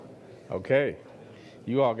Okay.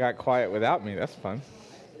 You all got quiet without me. That's fun.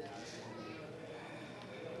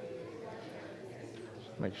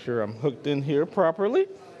 Make sure I'm hooked in here properly.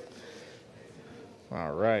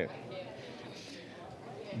 All right.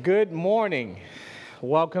 Good morning.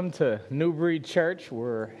 Welcome to Newbury Church.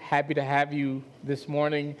 We're happy to have you this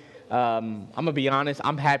morning. I'm going to be honest,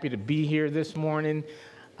 I'm happy to be here this morning.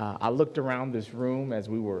 I looked around this room as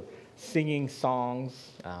we were singing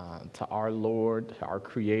songs to our Lord, our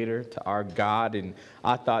Creator, to our God, and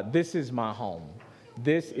I thought, this is my home.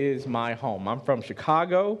 This is my home. I'm from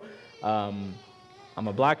Chicago. I'm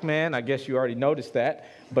a black man. I guess you already noticed that.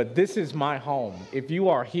 But this is my home. If you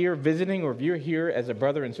are here visiting or if you're here as a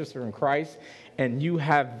brother and sister in Christ and you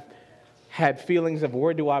have had feelings of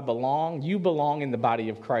where do I belong, you belong in the body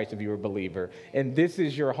of Christ if you're a believer. And this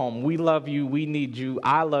is your home. We love you. We need you.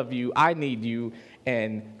 I love you. I need you.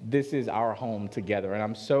 And this is our home together. And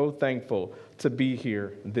I'm so thankful to be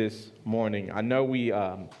here this morning. I know we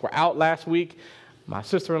were out last week. My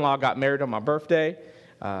sister-in-law got married on my birthday.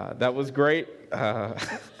 That was great.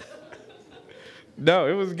 No,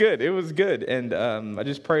 it was good. It was good. And I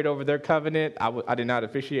just prayed over their covenant. I did not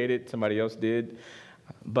officiate it. Somebody else did.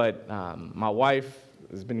 But my wife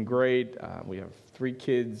has been great. We have 3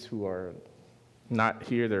 kids who are not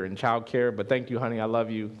here. They're in childcare. But thank you, honey. I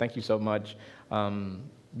love you. Thank you so much.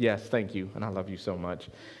 Yes, thank you. And I love you so much.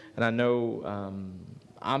 And I know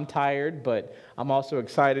I'm tired, but I'm also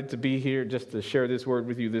excited to be here just to share this word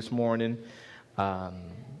with you this morning.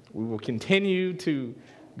 We will continue to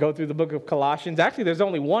go through the book of Colossians. Actually, there's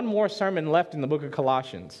only one more sermon left in the book of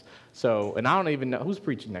Colossians. So, and I don't even know who's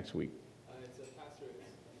preaching next week. It's a pastor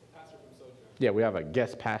from Sojourn. Yeah, we have a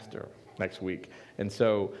guest pastor next week. And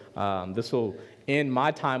so this will end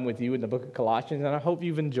my time with you in the book of Colossians, and I hope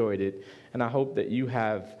you've enjoyed it, and I hope that you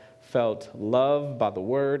have felt loved by the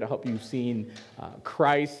word. I hope you've seen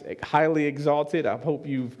Christ highly exalted. I hope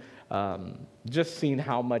you've just seen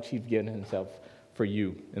how much he's given himself for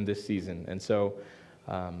you in this season. And so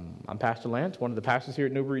I'm Pastor Lance, one of the pastors here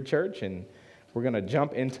at Newbury Church, and we're going to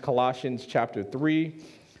jump into Colossians chapter 3,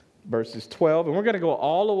 verses 12, and we're going to go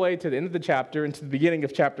all the way to the end of the chapter, into the beginning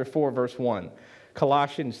of chapter 4, verse 1.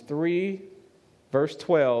 Colossians 3, verse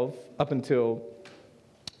 12, up until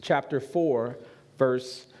chapter 4,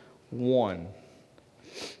 verse 1.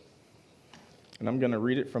 And I'm going to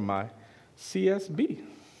read it from my CSB.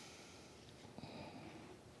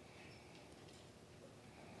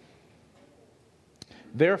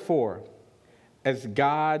 Therefore, as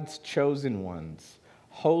God's chosen ones,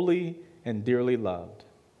 holy and dearly loved,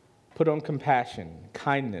 put on compassion,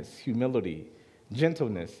 kindness, humility,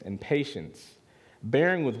 gentleness, and patience,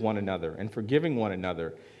 bearing with one another and forgiving one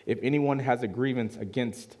another if anyone has a grievance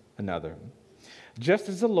against another. Just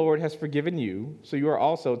as the Lord has forgiven you, so you are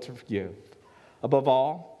also to forgive. Above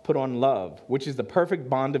all, put on love, which is the perfect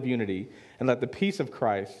bond of unity, and let the peace of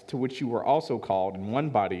Christ, to which you were also called in one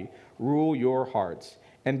body, rule your hearts,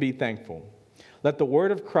 and be thankful. Let the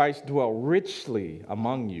word of Christ dwell richly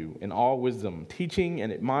among you in all wisdom, teaching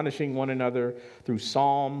and admonishing one another through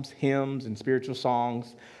psalms, hymns, and spiritual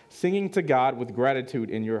songs, singing to God with gratitude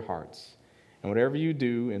in your hearts. And whatever you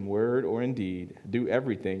do in word or in deed, do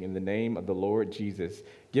everything in the name of the Lord Jesus,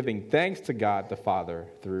 giving thanks to God the Father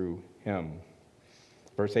through him.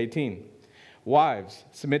 Verse 18, wives,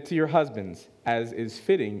 submit to your husbands as is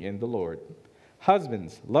fitting in the Lord.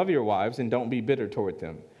 Husbands, love your wives and don't be bitter toward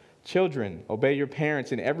them. Children, obey your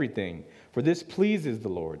parents in everything, for this pleases the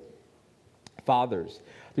Lord. Fathers,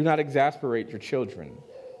 do not exasperate your children,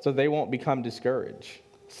 so they won't become discouraged.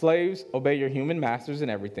 Slaves, obey your human masters in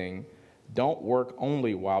everything. Don't work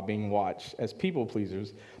only while being watched as people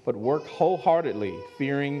pleasers, but work wholeheartedly,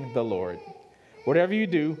 fearing the Lord. Whatever you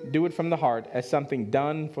do, do it from the heart as something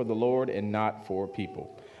done for the Lord and not for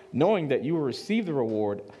people, knowing that you will receive the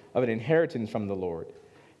reward of an inheritance from the Lord.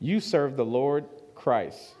 You serve the Lord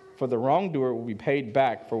Christ, for the wrongdoer will be paid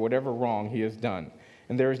back for whatever wrong he has done,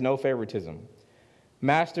 and there is no favoritism.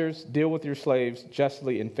 Masters, deal with your slaves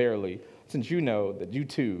justly and fairly, since you know that you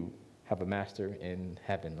too have a master in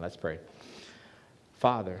heaven. Let's pray.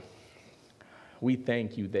 Father, we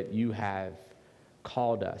thank you that you have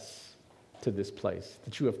called us to this place,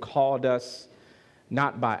 that you have called us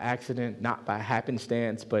not by accident, not by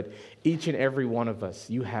happenstance, but each and every one of us,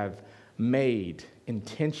 you have made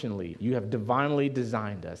intentionally. You have divinely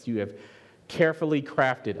designed us. You have carefully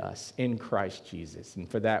crafted us in Christ Jesus. And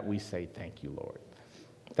for that, we say thank you, Lord.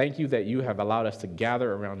 Thank you that you have allowed us to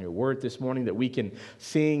gather around your word this morning, that we can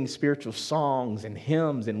sing spiritual songs and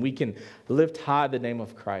hymns, and we can lift high the name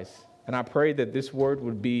of Christ. And I pray that this word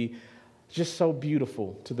would be just so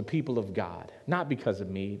beautiful to the people of God, not because of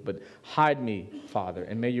me, but hide me, Father,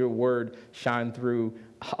 and may your word shine through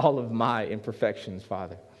all of my imperfections,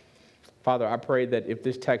 Father. Father, I pray that if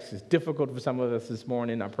this text is difficult for some of us this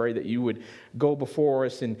morning, I pray that you would go before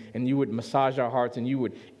us and you would massage our hearts and you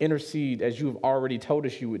would intercede as you have already told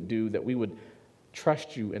us you would do, that we would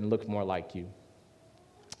trust you and look more like you.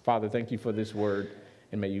 Father, thank you for this word,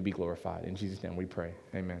 and may you be glorified. In Jesus' name we pray.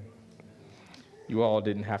 Amen. You all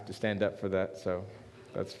didn't have to stand up for that, so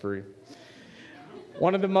that's free.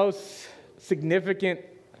 One of the most significant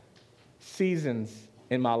seasons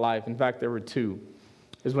in my life, in fact, there were two,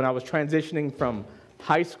 is when I was transitioning from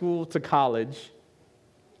high school to college,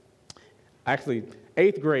 actually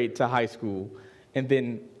 8th grade to high school, and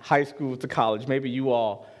then high school to college. Maybe you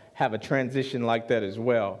all have a transition like that as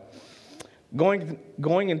well.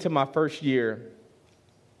 Going into my first year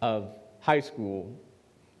of high school,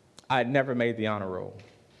 I had never made the honor roll.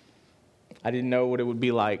 I didn't know what it would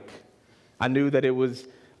be like. I knew that it was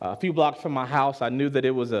a few blocks from my house. I knew that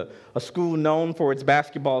it was a school known for its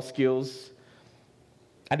basketball skills.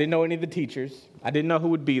 I didn't know any of the teachers. I didn't know who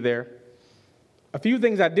would be there. A few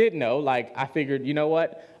things I did know, like I figured, you know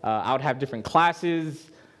what? I would have different classes.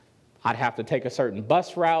 I'd have to take a certain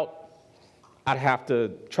bus route. I'd have to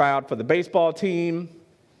try out for the baseball team.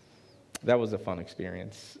 That was a fun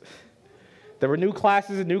experience. There were new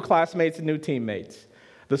classes and new classmates and new teammates.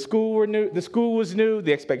 The school was new.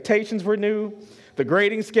 The expectations were new. The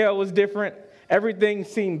grading scale was different. Everything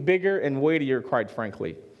seemed bigger and weightier, quite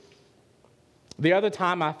frankly. The other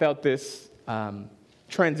time I felt this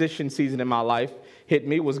transition season in my life hit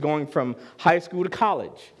me was going from high school to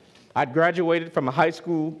college. I'd graduated from a high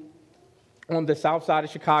school on the south side of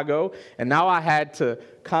Chicago, and now I had to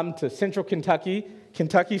come to Central Kentucky,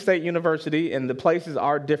 Kentucky State University, and the places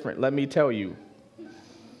are different, let me tell you.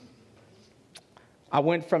 I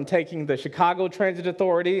went from taking the Chicago Transit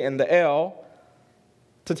Authority and the L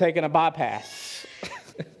to taking a bypass.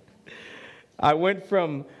 I went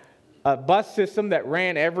from a bus system that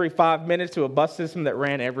ran every 5 minutes to a bus system that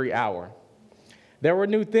ran every hour. There were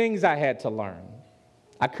new things I had to learn.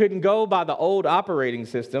 I couldn't go by the old operating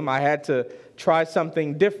system. I had to try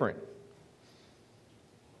something different.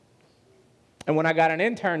 And when I got an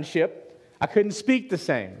internship, I couldn't speak the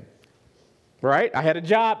same, right? I had a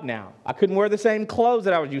job now. I couldn't wear the same clothes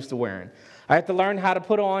that I was used to wearing. I had to learn how to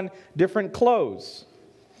put on different clothes.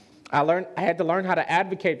 I had to learn how to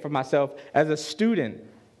advocate for myself as a student.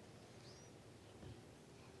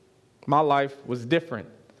 My life was different.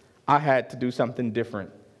 I had to do something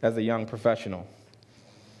different as a young professional.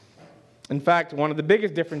 In fact, one of the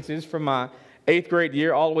biggest differences from my 8th grade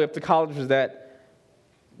year all the way up to college was that,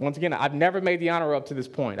 once again, I've never made the honor roll up to this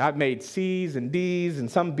point. I've made C's and D's and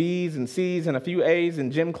some B's and C's and a few A's in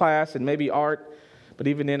gym class and maybe art, but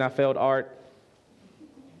even then I failed art.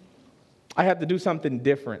 I had to do something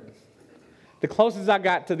different. The closest I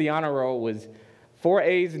got to the honor roll was 4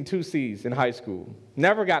 A's and 2 C's in high school.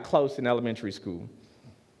 Never got close in elementary school.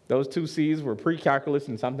 Those 2 C's were pre-calculus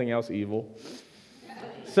and something else evil.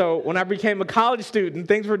 So when I became a college student,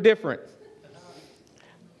 things were different.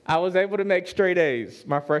 I was able to make straight A's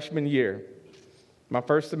my freshman year, my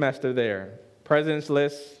first semester there. President's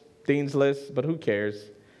list, dean's list, but who cares?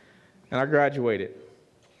 And I graduated.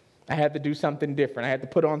 I had to do something different. I had to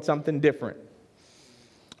put on something different.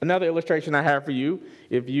 Another illustration I have for you,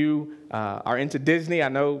 if you are into Disney, I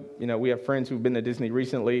know we have friends who've been to Disney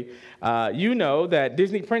recently. You know that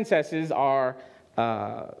Disney princesses are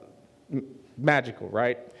magical,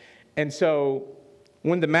 right? And so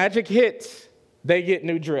when the magic hits, they get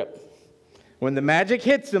new drip. When the magic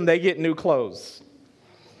hits them, they get new clothes.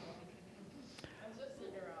 That's just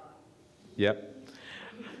Cinderella. Yep.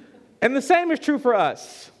 And the same is true for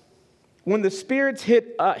us. When the Spirit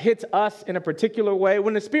hits us in a particular way,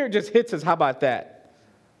 when the Spirit just hits us, how about that?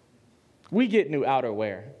 We get new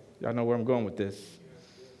outerwear. Y'all know where I'm going with this.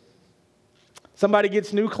 Somebody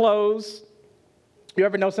gets new clothes. You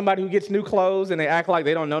ever know somebody who gets new clothes and they act like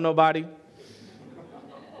they don't know nobody?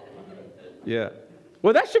 Yeah.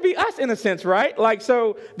 Well, that should be us in a sense, right? Like,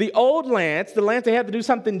 so the old Lance, the Lance that had to do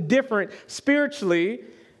something different spiritually,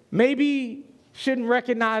 maybe shouldn't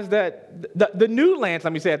recognize that the new Lance,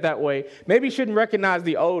 let me say it that way, maybe shouldn't recognize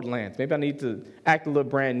the old Lance. Maybe I need to act a little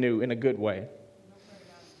brand new in a good way.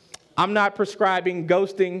 I'm not prescribing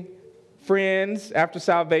ghosting friends after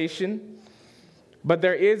salvation, but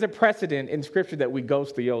there is a precedent in Scripture that we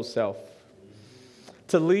ghost the old self,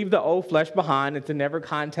 to leave the old flesh behind and to never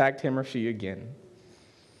contact him or she again.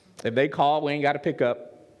 If they call, we ain't got to pick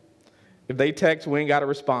up. If they text, we ain't got to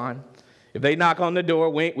respond. If they knock on the door,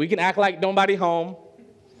 we can act like nobody home.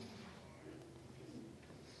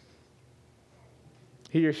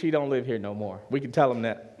 He or she don't live here no more. We can tell them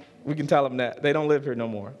that. We can tell them that. They don't live here no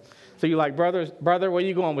more. So you're like, brother, where are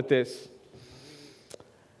you going with this?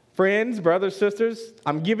 Friends, brothers, sisters,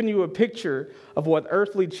 I'm giving you a picture of what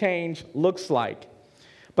earthly change looks like.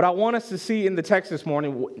 But I want us to see in the text this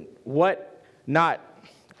morning I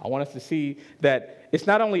want us to see that it's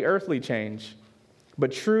not only earthly change,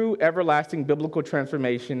 but true, everlasting biblical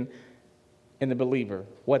transformation in the believer,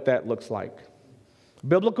 what that looks like.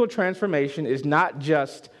 Biblical transformation is not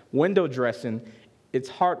just window dressing, it's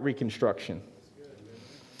heart reconstruction.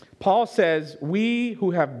 Paul says, we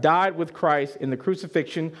who have died with Christ in the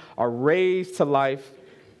crucifixion are raised to life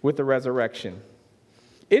with the resurrection.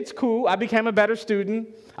 It's cool. I became a better student.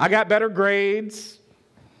 I got better grades.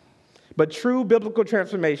 But true biblical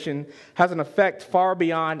transformation has an effect far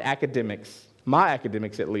beyond academics, my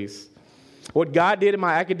academics at least. What God did in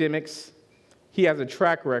my academics, he has a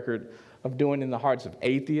track record of doing in the hearts of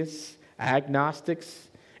atheists, agnostics,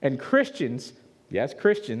 and Christians, yes,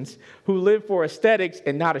 Christians, who live for aesthetics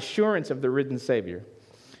and not assurance of the risen Savior.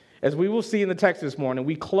 As we will see in the text this morning,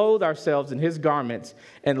 we clothe ourselves in his garments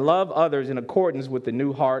and love others in accordance with the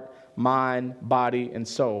new heart, mind, body, and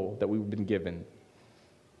soul that we've been given.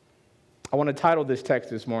 I want to title this text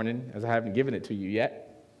this morning, as I haven't given it to you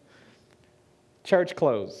yet, Church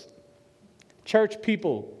Clothes. Church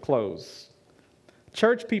people clothes.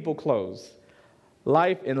 Church people clothes.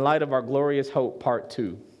 Life in light of our glorious hope, part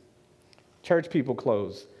 2. Church people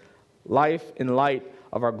clothes. Life in light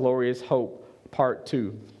of our glorious hope, part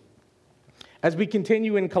 2. As we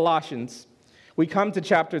continue in Colossians, we come to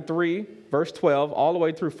chapter 3, verse 12, all the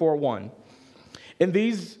way through 4:1. In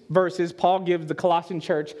these verses, Paul gives the Colossian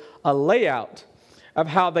church a layout of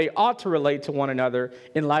how they ought to relate to one another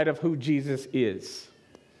in light of who Jesus is.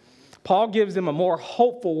 Paul gives them a more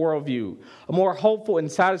hopeful worldview, a more hopeful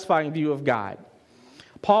and satisfying view of God.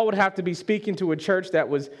 Paul would have to be speaking to a church that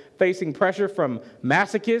was facing pressure from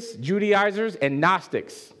masochists, Judaizers, and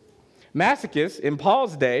Gnostics. Masochists, in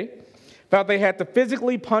Paul's day, felt they had to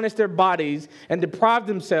physically punish their bodies and deprive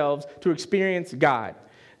themselves to experience God.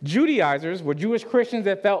 Judaizers were Jewish Christians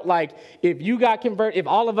that felt like if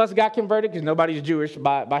all of us got converted, because nobody's Jewish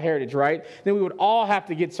by heritage, right? Then we would all have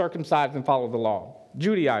to get circumcised and follow the law.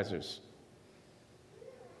 Judaizers.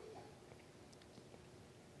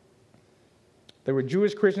 There were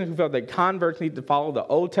Jewish Christians who felt that converts need to follow the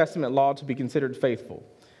Old Testament law to be considered faithful.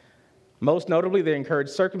 Most notably, they encouraged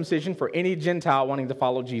circumcision for any Gentile wanting to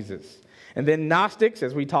follow Jesus. And then Gnostics,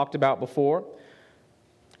 as we talked about before,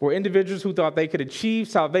 were individuals who thought they could achieve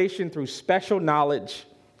salvation through special knowledge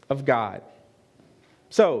of God.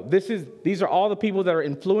 So these are all the people that are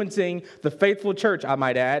influencing the faithful church, I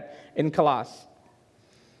might add, in Colossae.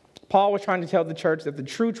 Paul was trying to tell the church that the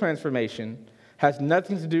true transformation has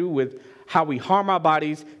nothing to do with how we harm our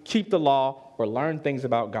bodies, keep the law, or learn things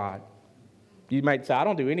about God. You might say, I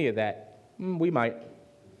don't do any of that. We might.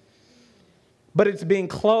 But it's being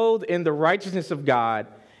clothed in the righteousness of God,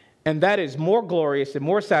 and that is more glorious and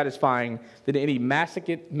more satisfying than any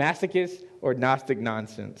masochist or Gnostic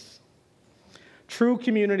nonsense. True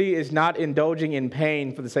community is not indulging in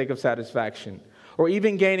pain for the sake of satisfaction, or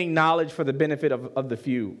even gaining knowledge for the benefit of the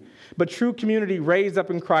few. But true community raised up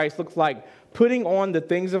in Christ looks like putting on the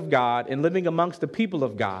things of God and living amongst the people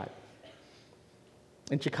of God.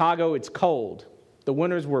 In Chicago, it's cold. The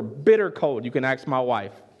winters were bitter cold. You can ask my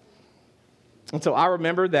wife. And so I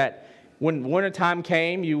remember that when wintertime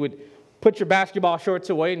came, you would put your basketball shorts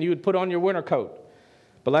away and you would put on your winter coat.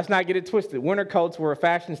 But let's not get it twisted. Winter coats were a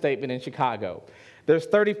fashion statement in Chicago. There's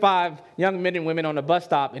 35 young men and women on the bus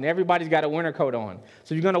stop, and everybody's got a winter coat on.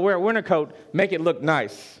 So if you're going to wear a winter coat, make it look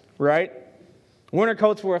nice, right? Winter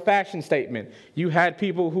coats were a fashion statement. You had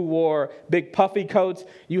people who wore big puffy coats.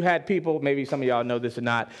 You had people, maybe some of y'all know this or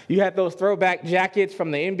not, you had those throwback jackets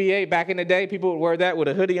from the NBA back in the day. People would wear that with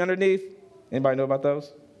a hoodie underneath. Anybody know about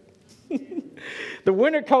those? The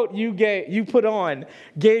winter coat you put on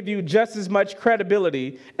gave you just as much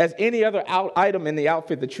credibility as any other item in the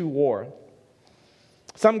outfit that you wore.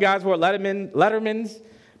 Some guys wore Letterman's,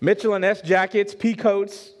 Mitchell & S jackets, pea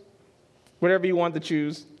coats, whatever you want to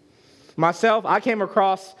choose. Myself, I came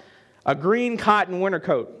across a green cotton winter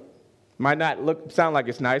coat. Might not sound like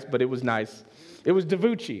it's nice, but it was nice. It was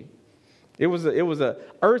Davucci. It was a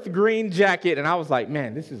earth green jacket, and I was like,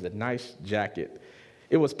 man, this is a nice jacket.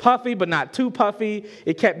 It was puffy, but not too puffy.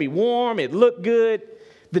 It kept me warm. It looked good.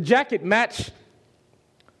 The jacket matched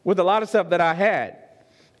with a lot of stuff that I had.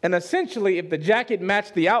 And essentially, if the jacket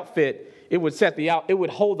matched the outfit, it would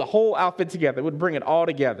hold the whole outfit together. It would bring it all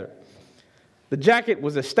together. The jacket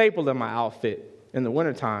was a staple in my outfit in the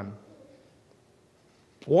wintertime.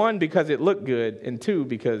 One, because it looked good, and two,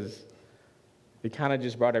 because It kind of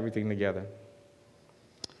just brought everything together.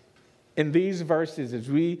 In these verses, as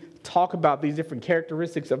we talk about these different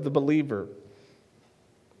characteristics of the believer,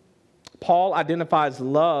 Paul identifies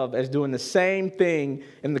love as doing the same thing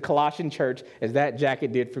in the Colossian church as that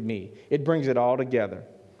jacket did for me. It brings it all together.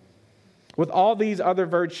 With all these other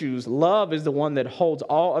virtues, love is the one that holds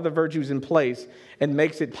all other virtues in place and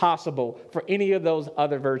makes it possible for any of those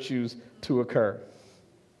other virtues to occur.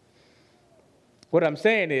 What I'm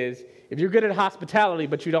saying is, if you're good at hospitality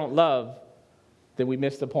but you don't love, then we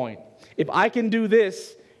missed the point. If I can do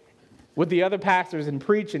this with the other pastors and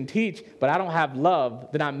preach and teach, but I don't have love,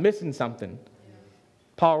 then I'm missing something.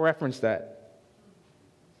 Paul referenced that.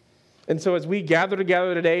 And so as we gather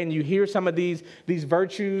together today and you hear some of these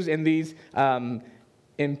virtues and these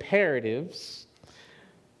imperatives,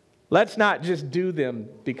 let's not just do them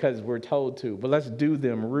because we're told to, but let's do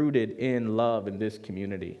them rooted in love in this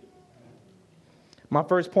community. My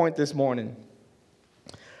first point this morning,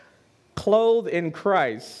 clothe in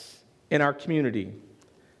Christ in our community.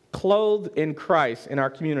 Clothed in Christ in our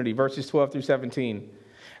community, verses 12 through 17.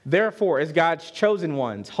 Therefore, as God's chosen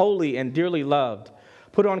ones, holy and dearly loved,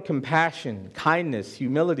 put on compassion, kindness,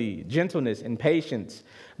 humility, gentleness, and patience,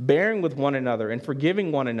 bearing with one another and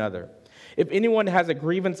forgiving one another. If anyone has a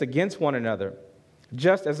grievance against one another,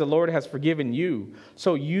 just as the Lord has forgiven you,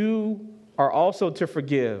 so you are also to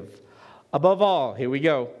forgive. Above all, here we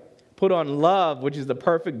go, put on love, which is the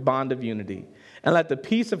perfect bond of unity. And let the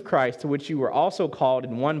peace of Christ, to which you were also called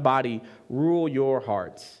in one body, rule your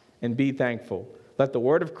hearts, and be thankful. Let the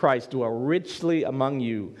word of Christ dwell richly among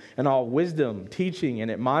you, in all wisdom, teaching and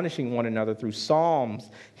admonishing one another through psalms,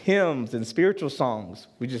 hymns, and spiritual songs.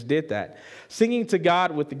 We just did that. Singing to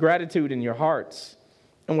God with gratitude in your hearts.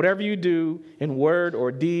 And whatever you do, in word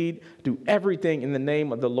or deed, do everything in the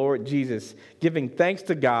name of the Lord Jesus, giving thanks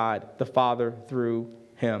to God the Father through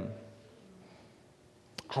him.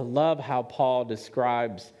 I love how Paul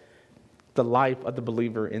describes the life of the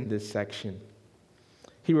believer in this section.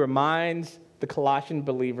 He reminds the Colossian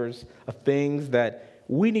believers of things that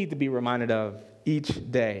we need to be reminded of each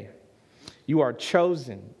day. You are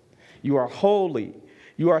chosen. You are holy.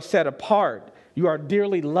 You are set apart. You are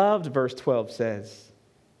dearly loved, verse 12 says.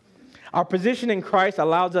 Our position in Christ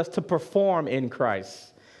allows us to perform in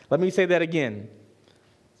Christ. Let me say that again.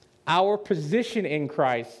 Our position in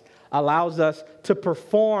Christ allows us to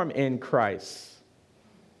perform in Christ.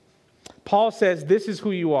 Paul says this is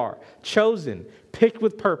who you are, chosen, picked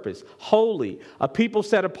with purpose, holy, a people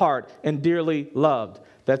set apart, and dearly loved.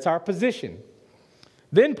 That's our position.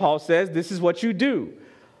 Then Paul says this is what you do.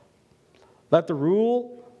 Let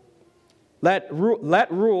rule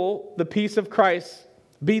the peace of Christ.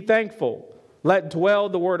 Be thankful. Let dwell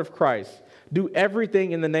the word of Christ. Do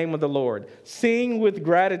everything in the name of the Lord. Sing with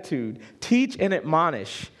gratitude. Teach and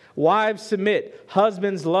admonish. Wives submit,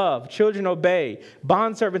 husbands love, children obey,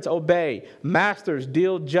 bondservants obey, masters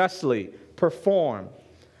deal justly, perform.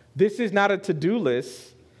 This is not a to-do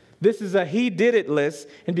list. This is a he did it list,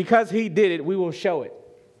 and because he did it, we will show it.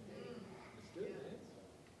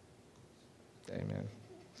 Amen.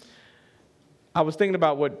 I was thinking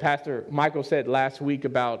about what Pastor Michael said last week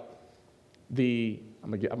about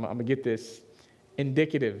I'm gonna get this,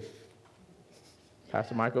 indicative.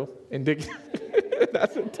 Pastor Michael, indicative.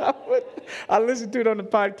 That's a tough one. I listened to it on the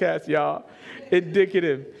podcast, y'all.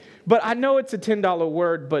 Indicative. But I know it's a $10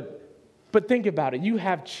 word, but think about it. You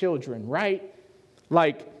have children, right?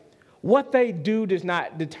 Like, what they do does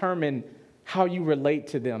not determine how you relate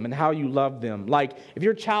to them and how you love them. Like, if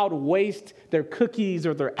your child wastes their cookies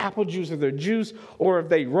or their apple juice or their juice, or if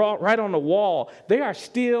they write on the wall, they are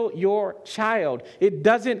still your child. It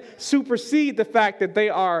doesn't supersede the fact that they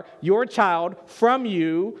are your child from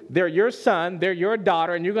you. They're your son, they're your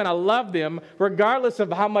daughter, and you're going to love them regardless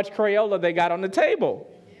of how much Crayola they got on the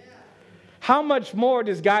table. Yeah. How much more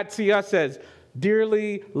does God see us as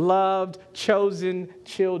dearly loved, chosen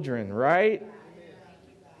children, right?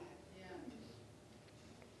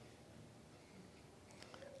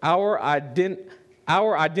 Our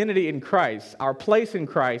identity in Christ, our place in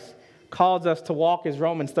Christ, calls us to walk as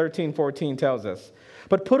Romans 13:14 tells us.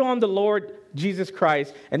 But put on the Lord Jesus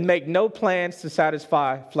Christ and make no plans to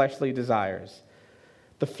satisfy fleshly desires.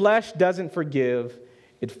 The flesh doesn't forgive,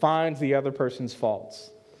 it finds the other person's faults.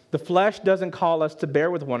 The flesh doesn't call us to bear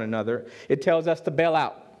with one another, it tells us to bail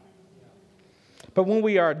out. But when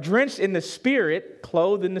we are drenched in the Spirit,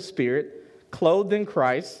 clothed in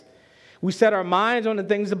Christ, we set our minds on the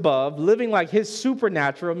things above, living like his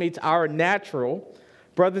supernatural meets our natural.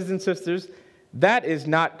 Brothers and sisters, that is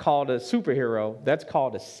not called a superhero. That's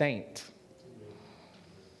called a saint.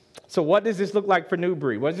 So what does this look like for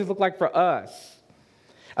Newbury? What does this look like for us?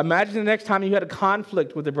 Imagine the next time you had a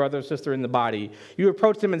conflict with a brother or sister in the body. You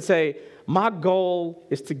approach them and say, my goal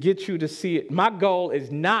is to get you to see it. My goal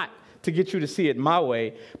is not to get you to see it my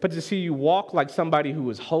way, but to see you walk like somebody who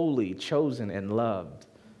is holy, chosen, and loved.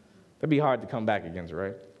 That'd be hard to come back against,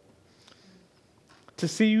 right? To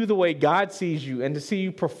see you the way God sees you and to see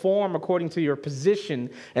you perform according to your position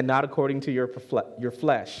and not according to your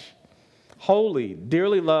flesh. Holy,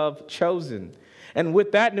 dearly loved, chosen. And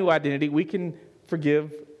with that new identity, we can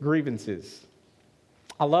forgive grievances.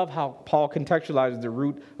 I love how Paul contextualizes the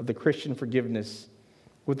root of the Christian forgiveness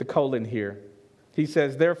with the colon here. He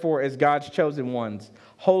says, therefore, as God's chosen ones,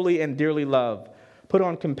 holy and dearly loved, put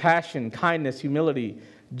on compassion, kindness, humility,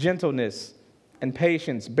 gentleness, and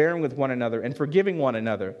patience, bearing with one another and forgiving one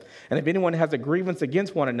another. And if anyone has a grievance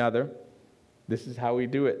against one another, this is how we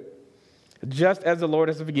do it. Just as the Lord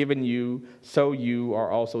has forgiven you, so you are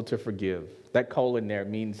also to forgive. That colon there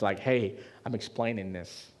means like, hey, I'm explaining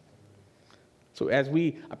this. So as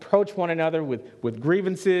we approach one another with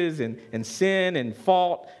grievances and sin and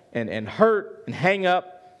fault and hurt and hang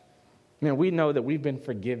up, man, we know that we've been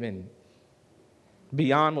forgiven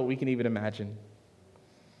beyond what we can even imagine.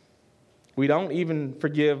 We don't even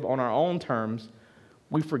forgive on our own terms.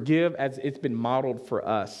 We forgive as it's been modeled for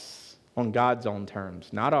us on God's own terms,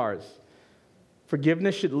 not ours.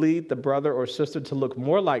 Forgiveness should lead the brother or sister to look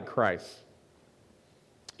more like Christ.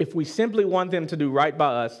 If we simply want them to do right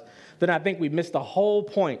by us, then I think we missed the whole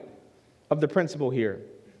point of the principle here.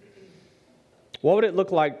 What would it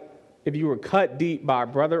look like if you were cut deep by a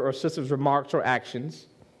brother or sister's remarks or actions,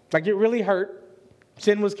 like it really hurt,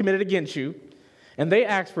 sin was committed against you, and they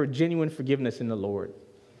asked for genuine forgiveness in the Lord,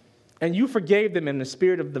 and you forgave them in the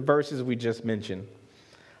spirit of the verses we just mentioned?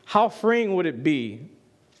 How freeing would it be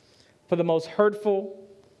for the most hurtful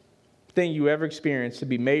thing you ever experienced to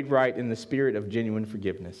be made right in the spirit of genuine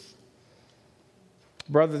forgiveness?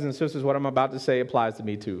 Brothers and sisters, what I'm about to say applies to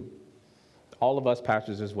me too. All of us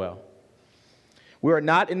pastors as well. We are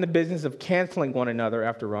not in the business of canceling one another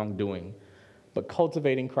after wrongdoing, but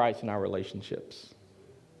cultivating Christ in our relationships.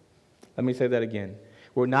 Let me say that again.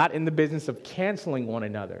 We're not in the business of canceling one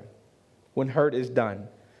another when hurt is done,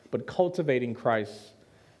 but cultivating Christ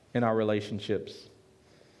in our relationships.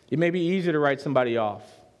 It may be easier to write somebody off,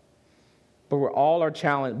 but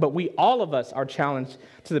we all of us are challenged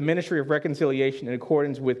to the ministry of reconciliation in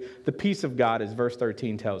accordance with the peace of God, as verse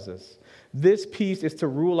 13 tells us. This peace is to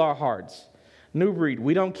rule our hearts. New Breed,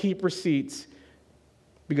 we don't keep receipts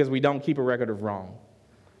because we don't keep a record of wrong.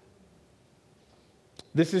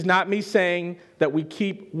 This is not me saying that we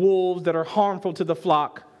keep wolves that are harmful to the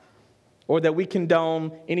flock or that we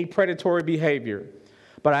condone any predatory behavior.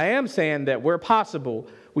 But I am saying that where possible,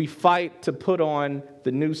 we fight to put on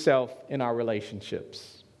the new self in our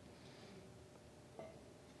relationships.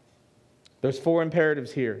 There's 4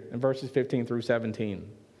 imperatives here in verses 15 through 17.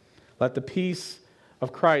 Let the peace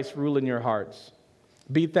of Christ rule in your hearts.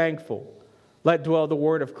 Be thankful. Let dwell the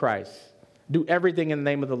word of Christ. Do everything in the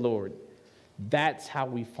name of the Lord. That's how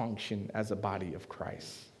we function as a body of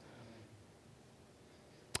Christ.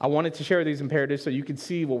 I wanted to share these imperatives so you can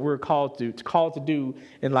see what we're called to do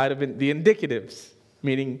in light of the indicatives,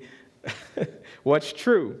 meaning what's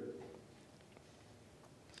true.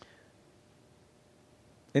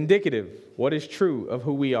 Indicative, what is true of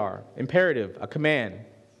who we are. Imperative, a command.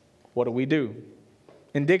 What do we do?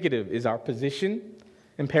 Indicative is our position.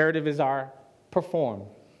 Imperative is our perform.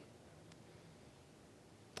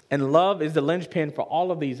 And love is the linchpin for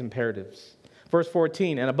all of these imperatives. Verse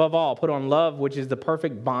 14, and above all, put on love, which is the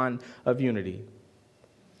perfect bond of unity.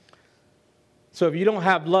 So if you don't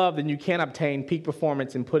have love, then you can't obtain peak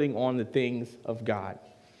performance in putting on the things of God.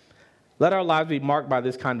 Let our lives be marked by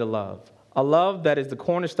this kind of love, a love that is the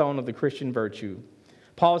cornerstone of the Christian virtue.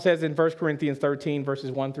 Paul says in 1 Corinthians 13,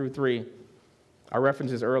 verses 1 through 3, I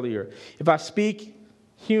referenced this earlier, if I speak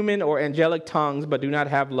human or angelic tongues but do not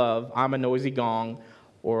have love, I'm a noisy gong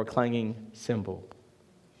or a clanging cymbal.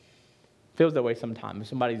 Feels that way sometimes. If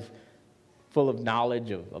somebody's full of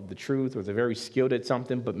knowledge of the truth or they're very skilled at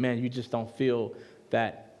something, but man, you just don't feel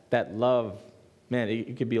that love, man,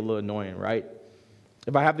 it could be a little annoying, right?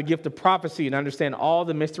 If I have the gift of prophecy and understand all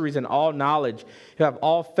the mysteries and all knowledge, if I have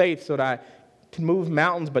all faith so that I can move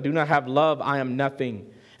mountains but do not have love, I am nothing.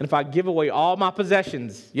 And if I give away all my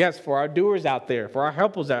possessions, yes, for our doers out there, for our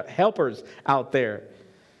helpers out there,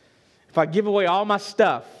 if I give away all my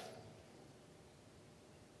stuff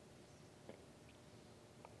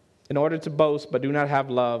in order to boast but do not have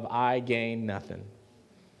love, I gain nothing.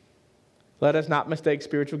 Let us not mistake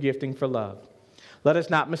spiritual gifting for love. Let us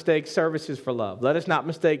not mistake services for love. Let us not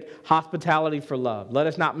mistake hospitality for love. Let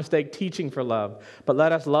us not mistake teaching for love. But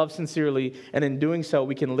let us love sincerely, and in doing so,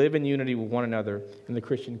 we can live in unity with one another in the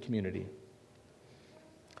Christian community.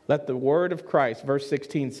 Let the word of Christ, verse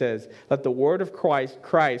 16 says, let the word of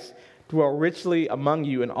Christ dwell richly among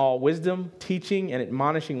you in all wisdom, teaching and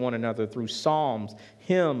admonishing one another through psalms,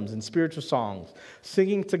 hymns, and spiritual songs,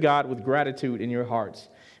 singing to God with gratitude in your hearts.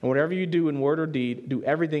 And whatever you do in word or deed, do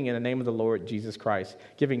everything in the name of the Lord Jesus Christ,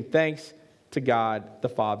 giving thanks to God the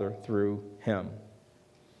Father through him.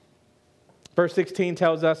 Verse 16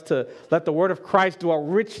 tells us to let the word of Christ dwell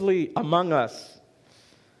richly among us.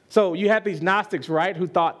 So you had these Gnostics, right, who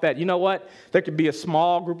thought that, you know what, there could be a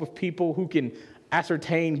small group of people who can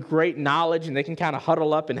ascertain great knowledge and they can kind of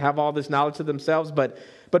huddle up and have all this knowledge to themselves. But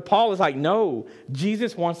Paul is like, no,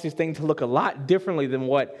 Jesus wants this thing to look a lot differently than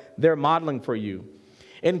what they're modeling for you.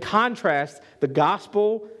 In contrast, the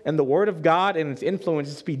gospel and the word of God and its influence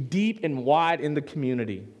is to be deep and wide in the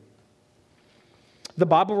community. The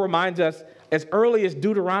Bible reminds us as early as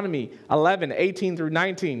Deuteronomy 11, 18 through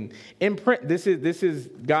 19. This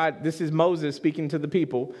is Moses speaking to the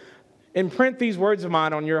people. Imprint these words of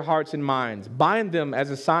mine on your hearts and minds. Bind them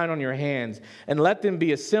as a sign on your hands, and let them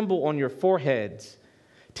be a symbol on your foreheads.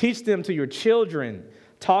 Teach them to your children,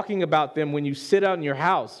 talking about them when you sit out in your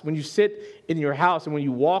house, when you sit in your house, and when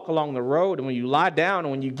you walk along the road, and when you lie down,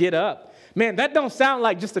 and when you get up. Man, that don't sound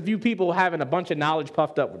like just a few people having a bunch of knowledge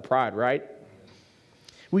puffed up with pride, right?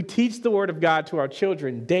 We teach the word of God to our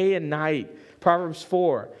children day and night. Proverbs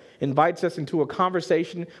 4 invites us into a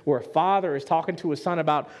conversation where a father is talking to his son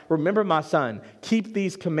about, remember my son, keep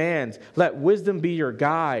these commands. Let wisdom be your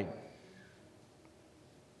guide.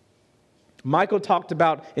 Michael talked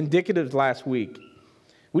about indicatives last week.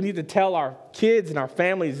 We need to tell our kids and our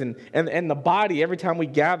families and the body every time we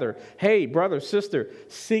gather, hey, brother, sister,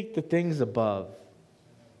 seek the things above.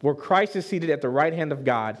 Where Christ is seated at the right hand of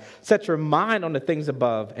God, set your mind on the things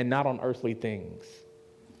above and not on earthly things.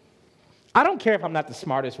 I don't care if I'm not the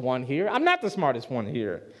smartest one here. I'm not the smartest one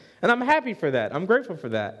here. And I'm happy for that. I'm grateful for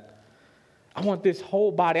that. I want this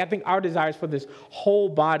whole body. I think our desire is for this whole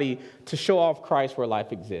body to show off Christ where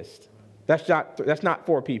life exists. That's not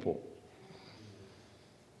for people.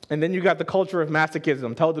 And then you got the culture of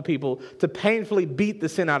masochism, told the people to painfully beat the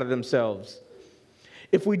sin out of themselves.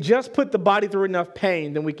 If we just put the body through enough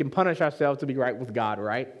pain, then we can punish ourselves to be right with God,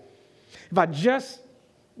 right?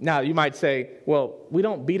 Now you might say, well, we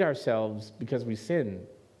don't beat ourselves because we sin,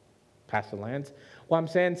 Pastor Lance. Well, I'm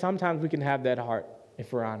saying sometimes we can have that heart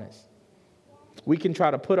if we're honest. We can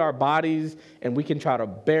try to put our bodies and we can try to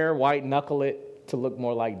bare white knuckle it to look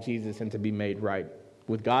more like Jesus and to be made right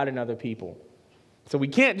with God and other people. So we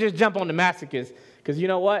can't just jump on the masochist because you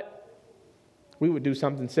know what? We would do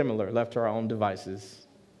something similar left to our own devices.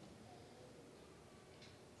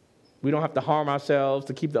 We don't have to harm ourselves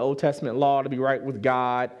to keep the Old Testament law to be right with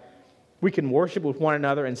God. We can worship with one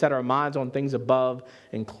another and set our minds on things above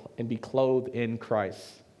and be clothed in Christ.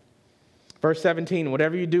 Verse 17,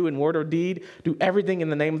 whatever you do in word or deed, do everything in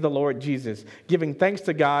the name of the Lord Jesus, giving thanks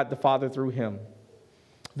to God the Father through him.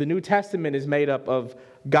 The New Testament is made up of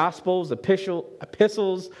gospels,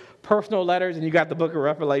 epistles, personal letters, and you got the book of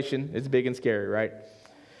Revelation. It's big and scary, right?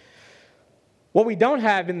 What we don't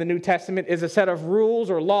have in the New Testament is a set of rules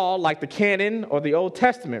or law like the canon or the Old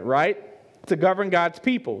Testament, right? To govern God's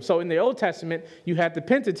people. So in the Old Testament, you had the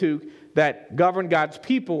Pentateuch that governed God's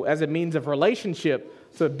people as a means of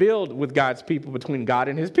relationship to build with God's people between God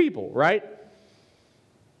and his people, right?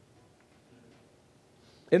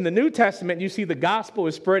 In the New Testament, you see the gospel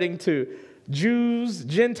is spreading to Jews,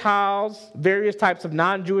 Gentiles, various types of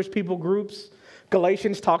non-Jewish people groups.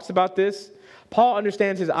 Galatians talks about this. Paul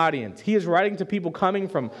understands his audience. He is writing to people coming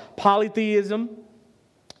from polytheism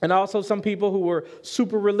and also some people who were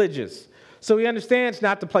super religious. So he understands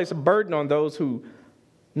not to place a burden on those who are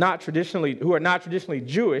not traditionally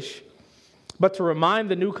Jewish, but to remind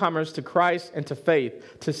the newcomers to Christ and to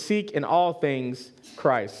faith, to seek in all things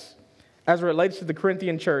Christ. As it relates to the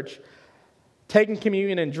Corinthian church, taking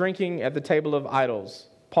communion and drinking at the table of idols,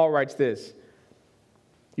 Paul writes this: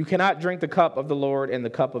 you cannot drink the cup of the Lord and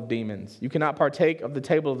the cup of demons. You cannot partake of the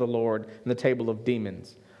table of the Lord and the table of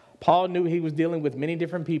demons. Paul knew he was dealing with many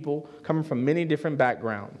different people coming from many different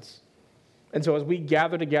backgrounds. And so as we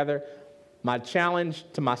gather together, my challenge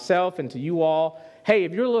to myself and to you all, hey,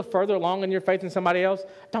 if you're a little further along in your faith than somebody else,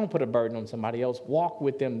 don't put a burden on somebody else. Walk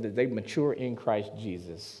with them that they mature in Christ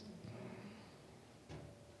Jesus.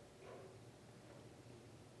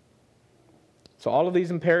 So all of these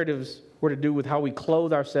imperatives were to do with how we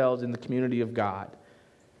clothe ourselves in the community of God.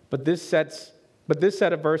 But this set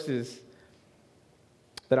of verses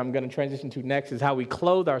that I'm going to transition to next is how we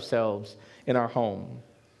clothe ourselves in our home.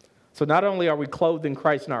 So not only are we clothed in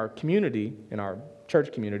Christ in our community, in our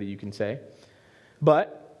church community, you can say,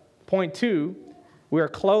 but point 2, we are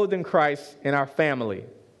clothed in Christ in our family.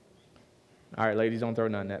 All right, ladies, don't throw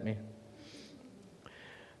nothing at me.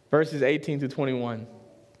 Verses 18 through 21.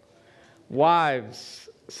 Wives,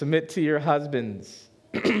 submit to your husbands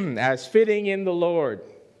as fitting in the Lord.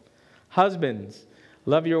 Husbands,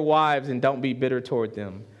 love your wives and don't be bitter toward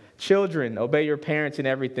them. Children, obey your parents in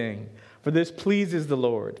everything, for this pleases the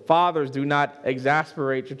Lord. Fathers, do not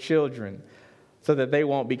exasperate your children so that they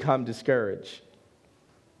won't become discouraged.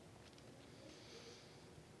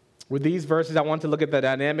 With these verses, I want to look at the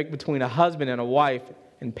dynamic between a husband and a wife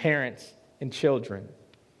and parents and children.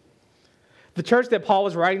 The church that Paul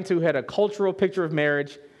was writing to had a cultural picture of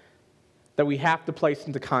marriage that we have to place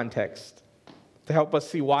into context to help us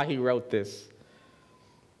see why he wrote this.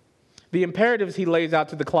 The imperatives he lays out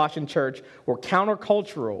to the Colossian church were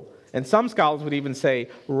countercultural, and some scholars would even say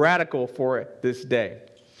radical for this day.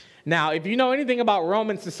 Now, if you know anything about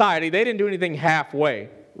Roman society, they didn't do anything halfway,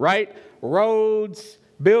 right? Roads,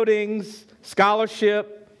 buildings,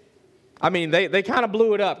 scholarship. I mean, they kind of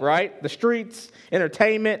blew it up, right? The streets,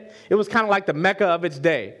 entertainment. It was kind of like the Mecca of its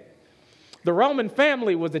day. The Roman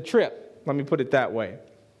family was a trip, let me put it that way.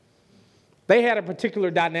 They had a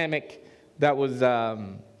particular dynamic that was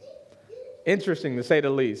interesting, to say the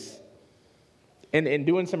least. And in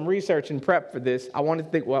doing some research and prep for this, I wanted to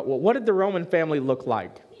think, well, what did the Roman family look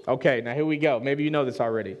like? Okay, now here we go. Maybe you know this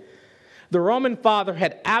already. The Roman father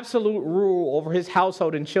had absolute rule over his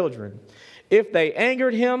household and children. If they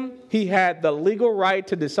angered him, he had the legal right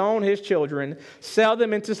to disown his children, sell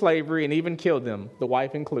them into slavery, and even kill them, the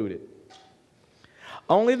wife included.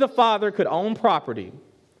 Only the father could own property.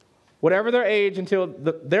 Whatever their age until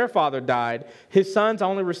their father died, his sons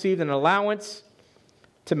only received an allowance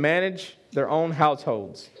to manage their own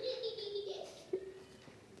households.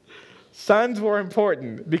 Sons were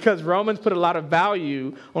important because Romans put a lot of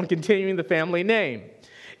value on continuing the family name.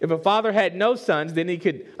 If a father had no sons, then he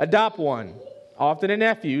could adopt one, often a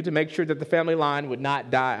nephew, to make sure that the family line would not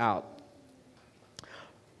die out.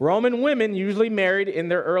 Roman women usually married in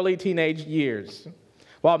their early teenage years,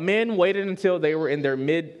 while men waited until they were in their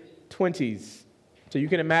mid-20s. So you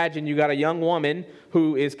can imagine you got a young woman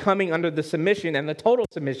who is coming under the submission and the total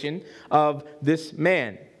submission of this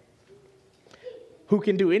man, who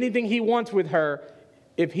can do anything he wants with her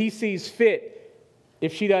if he sees fit,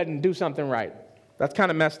 if she doesn't do something right. That's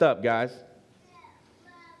kind of messed up, guys.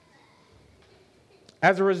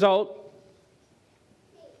 As a result,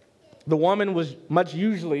 the woman was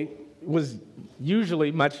usually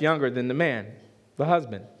much younger than the man, the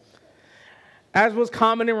husband. As was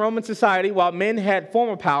common in Roman society, while men had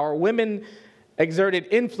formal power, women exerted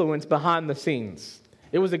influence behind the scenes.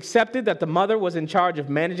 It was accepted that the mother was in charge of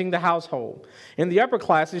managing the household. In the upper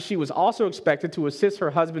classes, she was also expected to assist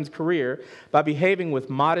her husband's career by behaving with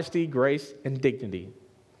modesty, grace, and dignity.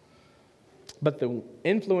 But the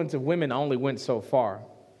influence of women only went so far.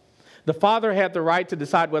 The father had the right to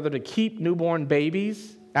decide whether to keep newborn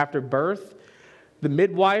babies after birth. The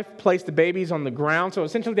midwife placed the babies on the ground. So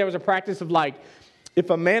essentially there was a practice of, like, if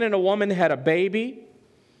a man and a woman had a baby,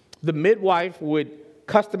 the midwife would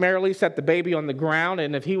customarily set the baby on the ground,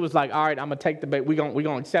 and if he was like, all right, I'm going to take the baby, we're going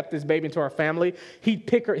to accept this baby into our family, he'd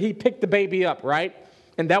pick the baby up, right?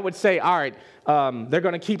 And that would say, all right, they're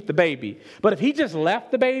going to keep the baby. But if he just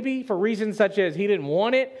left the baby for reasons such as he didn't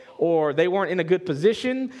want it or they weren't in a good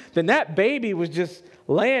position, then that baby was just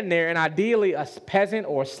laying there, and ideally a peasant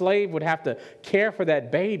or a slave would have to care for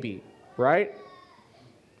that baby, right?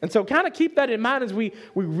 And so kind of keep that in mind as we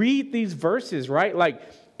read these verses, right? Like,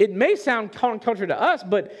 it may sound counterculture to us,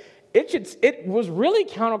 but it was really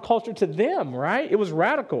counterculture to them, right? It was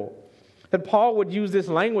radical. That Paul would use this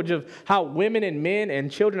language of how women and men and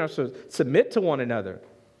children are to submit to one another.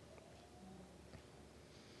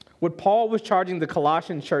 What Paul was charging the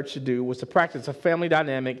Colossian church to do was to practice a family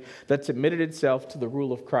dynamic that submitted itself to the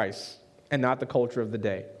rule of Christ and not the culture of the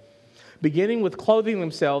day. Beginning with clothing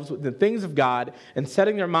themselves with the things of God and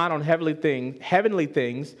setting their mind on heavenly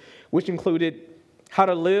things, which included how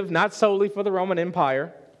to live not solely for the Roman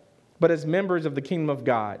Empire, but as members of the kingdom of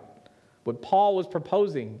God. What Paul was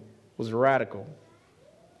proposing was radical.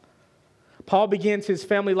 Paul begins his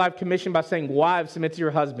family life commission by saying, wives, submit to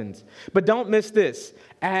your husbands. But don't miss this,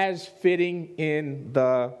 as fitting in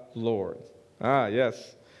the Lord. Ah,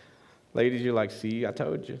 yes. Ladies, you're like, see, I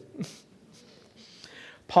told you.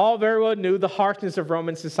 Paul very well knew the harshness of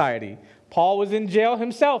Roman society. Paul was in jail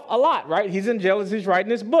himself a lot, right? He's in jail as he's writing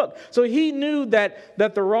this book. So he knew that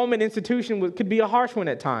the Roman institution could be a harsh one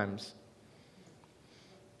at times.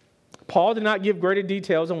 Paul did not give greater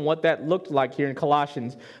details on what that looked like here in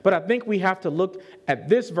Colossians, but I think we have to look at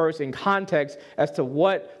this verse in context as to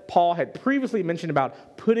what Paul had previously mentioned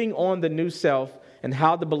about putting on the new self and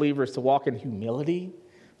how the believer is to walk in humility,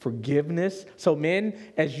 forgiveness. So men,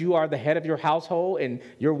 as you are the head of your household and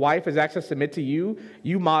your wife is asked to submit to you,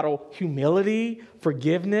 you model humility,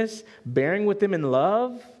 forgiveness, bearing with them in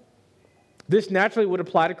love. This naturally would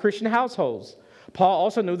apply to Christian households. Paul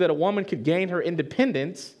also knew that a woman could gain her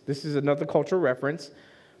independence. This is another cultural reference.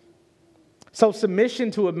 So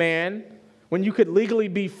submission to a man, when you could legally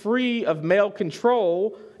be free of male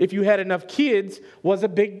control if you had enough kids, was a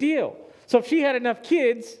big deal. So if she had enough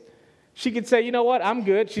kids, she could say, you know what, I'm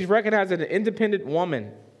good. She's recognized as an independent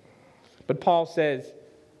woman. But Paul says,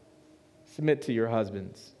 submit to your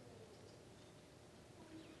husbands.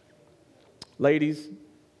 Ladies,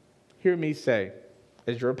 hear me say,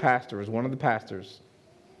 as your pastor, as one of the pastors,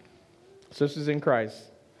 sisters in Christ,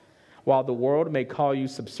 while the world may call you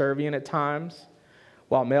subservient at times,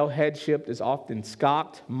 while male headship is often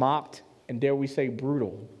scoffed, mocked, and dare we say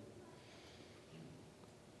brutal,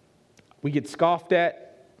 we get scoffed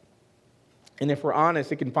at, and if we're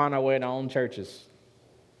honest, it can find our way in our own churches.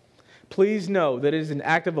 Please know that it is an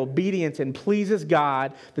act of obedience and pleases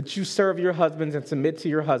God that you serve your husbands and submit to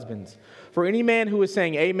your husbands. For any man who is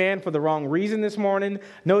saying amen for the wrong reason this morning,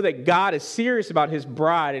 know that God is serious about his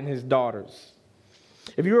bride and his daughters.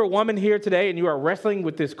 If you're a woman here today and you are wrestling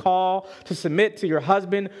with this call to submit to your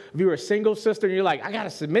husband, if you're a single sister and you're like, I got to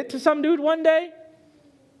submit to some dude one day,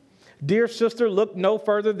 dear sister, look no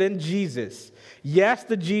further than Jesus. Yes,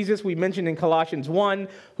 the Jesus we mentioned in Colossians 1,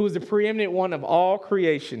 who is the preeminent one of all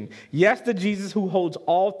creation. Yes, the Jesus who holds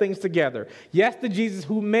all things together. Yes, the Jesus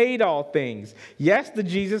who made all things. Yes, the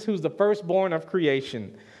Jesus who's the firstborn of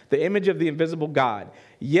creation, the image of the invisible God.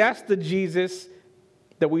 Yes, the Jesus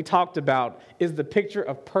that we talked about is the picture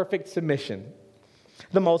of perfect submission.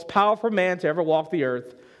 The most powerful man to ever walk the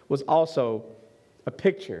earth was also a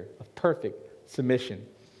picture of perfect submission.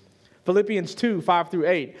 Philippians 2,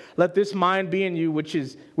 5-8, let this mind be in you,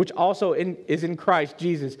 which also is in Christ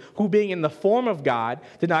Jesus, who being in the form of God,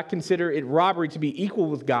 did not consider it robbery to be equal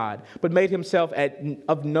with God, but made himself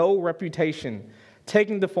of no reputation,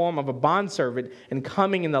 taking the form of a bondservant and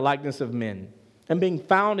coming in the likeness of men. And being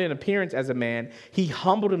found in appearance as a man, he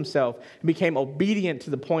humbled himself and became obedient to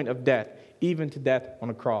the point of death, even to death on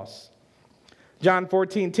a cross. John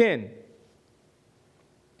 14:10.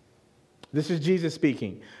 This is Jesus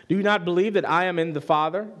speaking. Do you not believe that I am in the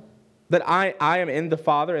Father? That I am in the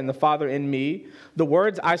Father and the Father in me? The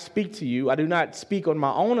words I speak to you, I do not speak on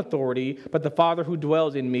my own authority, but the Father who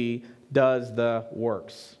dwells in me does the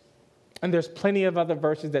works. And there's plenty of other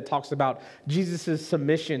verses that talks about Jesus'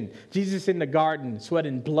 submission. Jesus in the garden,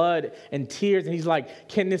 sweating blood and tears. And he's like,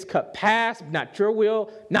 can this cup pass? Not your will,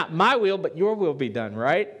 not my will, but your will be done,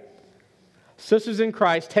 right? Sisters in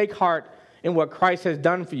Christ, take heart in what Christ has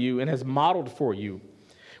done for you and has modeled for you.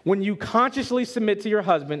 When you consciously submit to your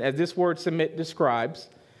husband, as this word submit describes,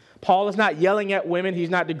 Paul is not yelling at women. He's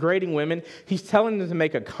not degrading women. He's telling them to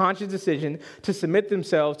make a conscious decision to submit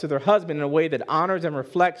themselves to their husband in a way that honors and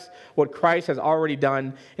reflects what Christ has already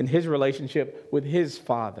done in his relationship with his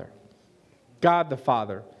Father, God the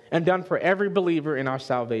Father, and done for every believer in our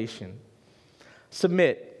salvation.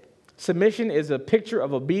 Submit. Submission is a picture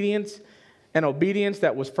of obedience, and obedience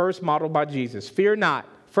that was first modeled by Jesus. Fear not,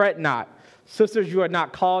 fret not. Sisters, you are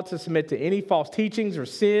not called to submit to any false teachings or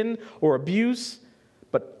sin or abuse,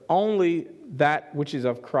 but only that which is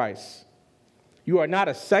of Christ. You are not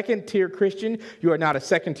a second-tier Christian. You are not a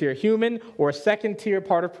second-tier human or a second-tier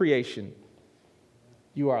part of creation.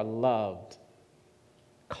 You are loved,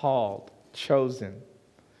 called, chosen.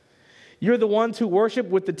 You're the ones who worship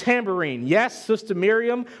with the tambourine. Yes, Sister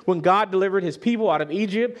Miriam, when God delivered his people out of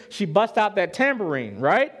Egypt, she bust out that tambourine,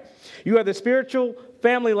 right? You are the spiritual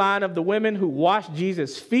family line of the women who washed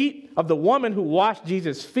Jesus' feet, of the woman who washed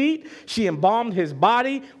Jesus' feet. She embalmed his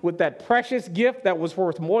body with that precious gift that was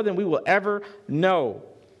worth more than we will ever know.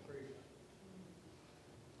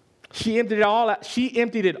 She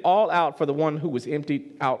emptied it all out for the one who was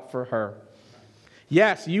emptied out for her.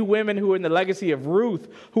 Yes, you women who are in the legacy of Ruth,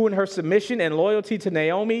 who in her submission and loyalty to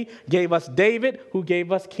Naomi gave us David, who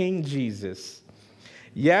gave us King Jesus.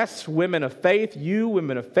 Yes, women of faith, you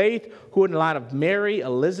women of faith, who are in the line of Mary,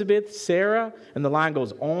 Elizabeth, Sarah, and the line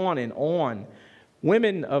goes on and on.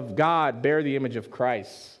 Women of God bear the image of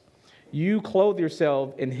Christ. You clothe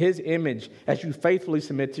yourself in his image as you faithfully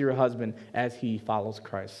submit to your husband as he follows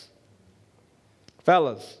Christ.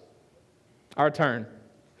 Fellas, our turn.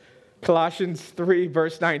 Colossians 3,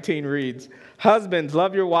 verse 19 reads, husbands,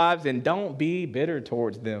 love your wives and don't be bitter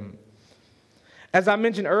towards them. As I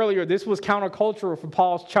mentioned earlier, this was countercultural for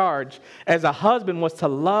Paul's charge as a husband was to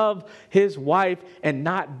love his wife and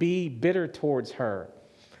not be bitter towards her.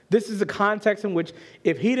 This is a context in which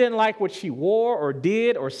if he didn't like what she wore or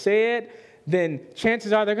did or said, then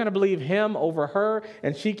chances are they're going to believe him over her,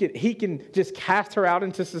 and he can just cast her out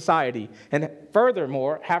into society and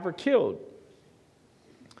furthermore have her killed.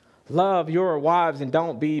 Love your wives and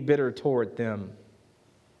don't be bitter toward them.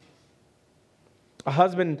 A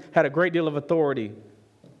husband had a great deal of authority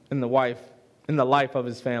in the life of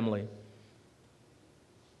his family.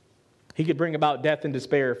 He could bring about death and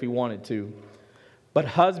despair if he wanted to. But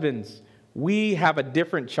husbands, we have a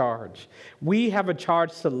different charge. We have a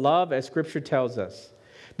charge to love as Scripture tells us.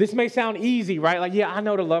 This may sound easy, right? Like, yeah, I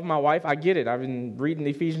know to love my wife. I get it. I've been reading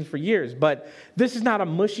Ephesians for years. But this is not a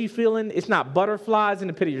mushy feeling. It's not butterflies in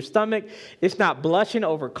the pit of your stomach. It's not blushing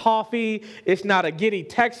over coffee. It's not a giddy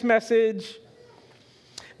text message.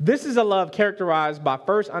 This is a love characterized by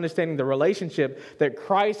first understanding the relationship that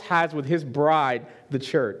Christ has with his bride, the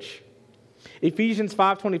church. Ephesians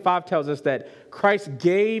 5:25 tells us that Christ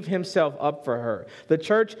gave himself up for her, the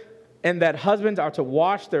church, and that husbands are to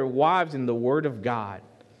wash their wives in the word of God.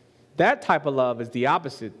 That type of love is the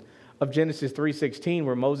opposite of Genesis 3:16,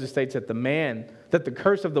 where Moses states that the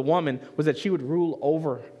curse of the woman was that he would rule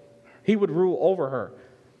over her.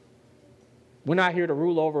 We're not here to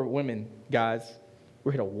rule over women, guys.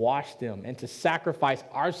 We're here to wash them and to sacrifice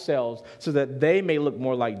ourselves so that they may look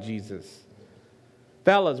more like Jesus.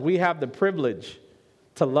 Fellas, we have the privilege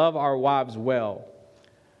to love our wives well.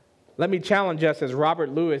 Let me challenge us, as Robert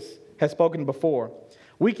Lewis has spoken before.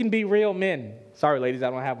 We can be real men. Sorry, ladies, I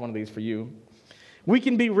don't have one of these for you. We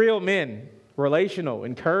can be real men, relational,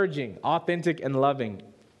 encouraging, authentic, and loving.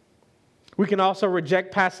 We can also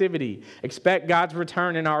reject passivity, expect God's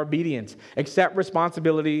return in our obedience, accept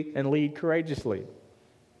responsibility, and lead courageously.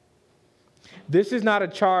 This is not a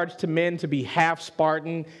charge to men to be half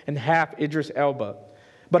Spartan and half Idris Elba,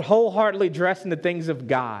 but wholeheartedly dressed in the things of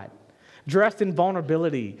God, dressed in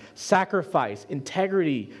vulnerability, sacrifice,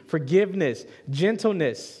 integrity, forgiveness,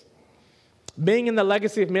 gentleness, being in the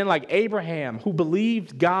legacy of men like Abraham, who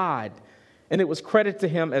believed God, and it was credited to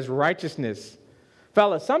him as righteousness.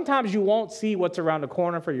 Fellas, sometimes you won't see what's around the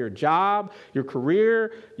corner for your job, your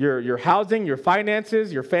career, your housing, your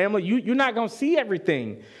finances, your family. You're not going to see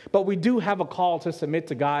everything. But we do have a call to submit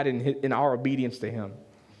to God in our obedience to him.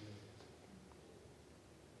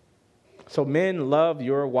 So men, love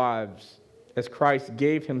your wives as Christ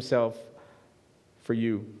gave himself for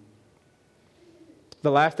you.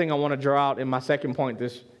 The last thing I want to draw out in my second point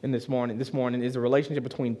this morning is the relationship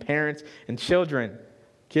between parents and children.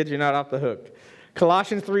 Kids, you're not off the hook.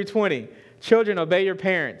 Colossians 3:20, children, obey your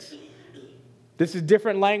parents. This is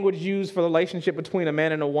different language used for the relationship between a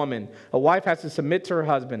man and a woman. A wife has to submit to her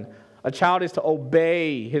husband. A child is to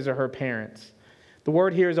obey his or her parents. The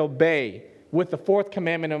word here is obey, with the fourth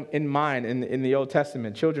commandment in mind in the Old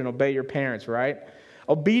Testament. Children, obey your parents, right?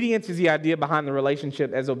 Obedience is the idea behind the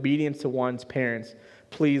relationship, as obedience to one's parents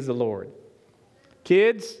please the Lord.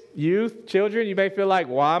 Kids, youth, children, you may feel like,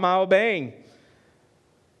 why am I obeying?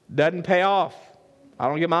 Doesn't pay off. I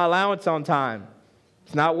don't get my allowance on time.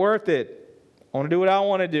 It's not worth it. I want to do what I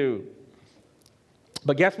want to do.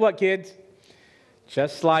 But guess what, kids?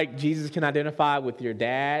 Just like Jesus can identify with your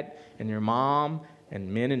dad and your mom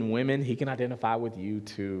and men and women, he can identify with you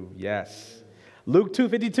too. Yes. Luke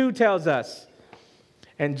 2:52 tells us,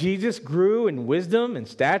 and Jesus grew in wisdom and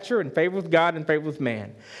stature and favor with God and favor with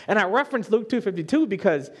man. And I reference Luke 2:52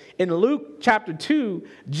 because in Luke chapter 2,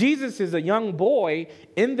 Jesus is a young boy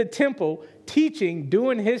in the temple teaching,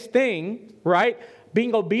 doing his thing, right?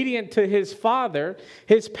 Being obedient to his father.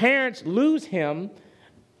 His parents lose him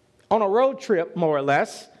on a road trip, more or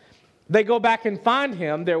less. They go back and find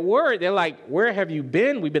him. They're worried. They're like, where have you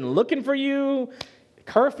been? We've been looking for you.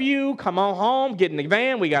 Curfew, come on home, get in the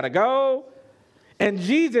van, we got to go. And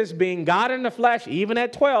Jesus, being God in the flesh, even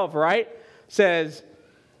at 12, right, says,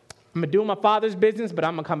 I'm going to do my Father's business, but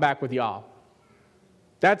I'm going to come back with y'all.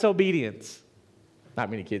 That's obedience. Not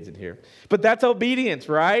many kids in here. But that's obedience,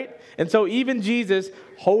 right? And so even Jesus,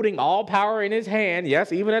 holding all power in his hand,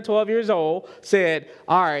 yes, even at 12 years old, said,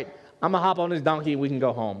 all right, I'm going to hop on this donkey and we can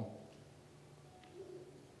go home.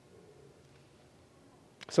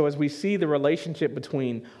 So as we see the relationship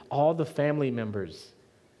between all the family members,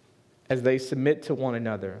 as they submit to one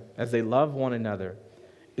another, as they love one another,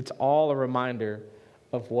 it's all a reminder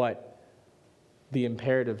of what the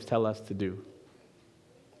imperatives tell us to do,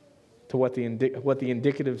 to what the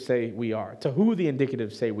indicatives say we are, to who the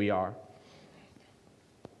indicatives say we are.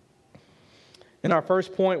 In our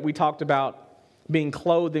first point, we talked about being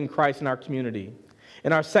clothed in Christ in our community.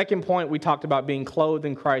 In our second point, we talked about being clothed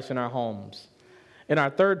in Christ in our homes. In our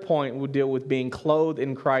third point, we'll deal with being clothed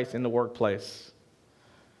in Christ in the workplace.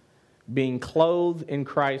 Being clothed in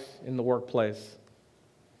Christ in the workplace.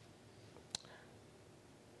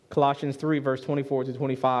 Colossians 3, verse 24 to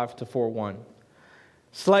 25 to 4:1.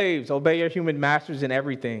 Slaves, obey your human masters in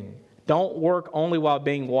everything. Don't work only while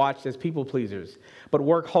being watched as people pleasers, but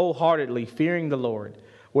work wholeheartedly, fearing the Lord.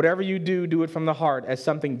 Whatever you do, do it from the heart as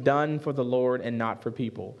something done for the Lord and not for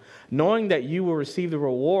people, knowing that you will receive the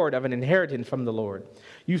reward of an inheritance from the Lord.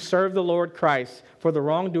 You serve the Lord Christ, for the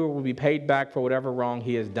wrongdoer will be paid back for whatever wrong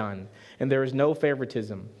he has done, and there is no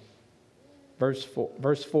favoritism.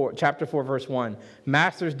 Chapter 4, verse 1.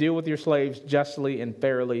 Masters, deal with your slaves justly and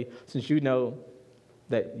fairly, since you know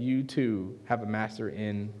that you too have a master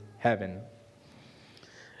in heaven.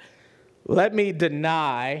 Let me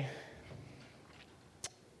deny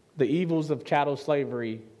the evils of chattel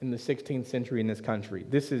slavery in the 16th century in this country.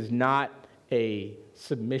 This is not a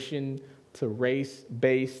submission to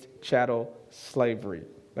race-based chattel slavery.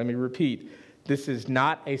 Let me repeat. This is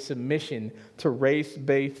not a submission to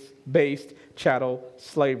race-based chattel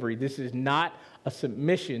slavery. This is not a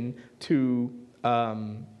submission to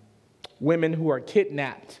women who are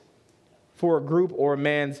kidnapped for a group or a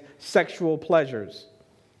man's sexual pleasures.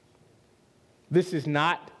 This is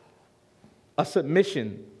not a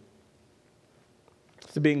submission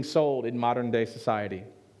to being sold in modern day society.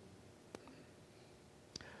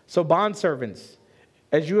 So bondservants,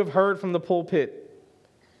 as you have heard from the pulpit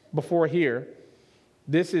before here,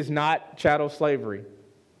 this is not chattel slavery.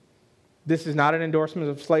 This is not an endorsement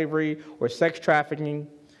of slavery or sex trafficking.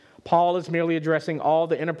 Paul is merely addressing all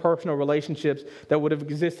the interpersonal relationships that would have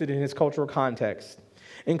existed in his cultural context.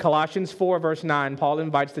 In Colossians 4, verse 9, Paul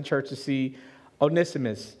invites the church to see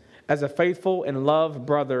Onesimus as a faithful and loved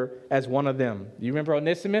brother as one of them. You remember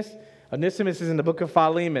Onesimus? Onesimus is in the book of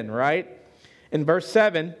Philemon, right? In verse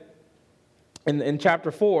 7, in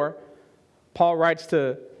chapter 4, Paul writes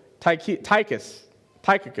to Tychicus,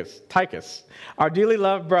 our dearly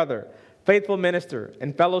loved brother, faithful minister,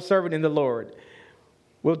 and fellow servant in the Lord,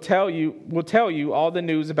 will tell you all the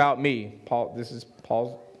news about me. This is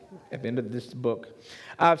Paul's at the end of this book.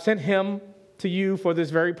 I've sent him to you for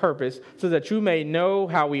this very purpose, so that you may know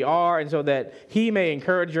how we are, and so that he may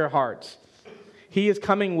encourage your hearts. He is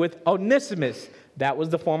coming with Onesimus, that was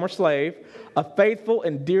the former slave, a faithful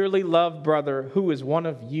and dearly loved brother who is one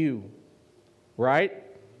of you. Right?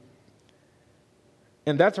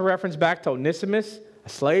 And that's a reference back to Onesimus, a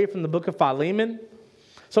slave from the book of Philemon.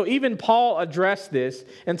 So even Paul addressed this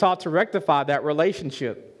and sought to rectify that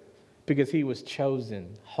relationship because he was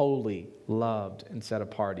chosen, holy, loved, and set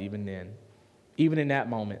apart even then, even in that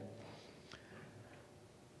moment.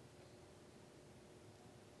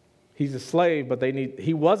 He's a slave, but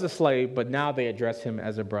he was a slave, but now they address him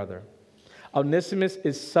as a brother. Onesimus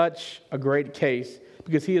is such a great case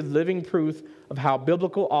because he is living proof of how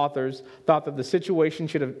biblical authors thought that the situation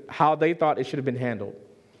how they thought it should have been handled.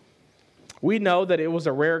 We know that it was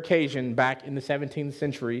a rare occasion back in the 17th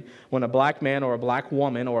century when a black man or a black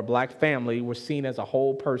woman or a black family was seen as a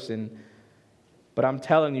whole person. But I'm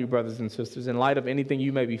telling you, brothers and sisters, in light of anything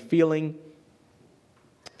you may be feeling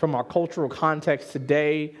from our cultural context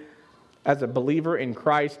today, as a believer in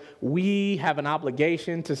Christ, we have an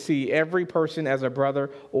obligation to see every person as a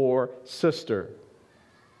brother or sister.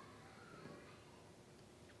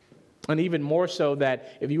 And even more so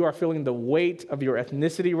that if you are feeling the weight of your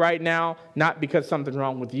ethnicity right now, not because something's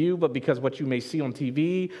wrong with you, but because what you may see on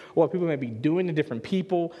TV or what people may be doing to different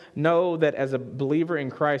people, know that as a believer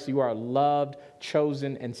in Christ, you are loved,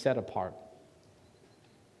 chosen, and set apart.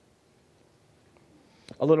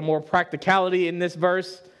 A little more practicality in this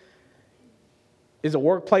verse is a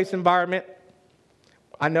workplace environment.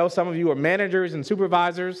 I know some of you are managers and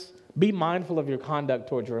supervisors. Be mindful of your conduct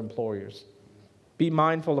towards your employers. Be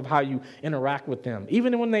mindful of how you interact with them,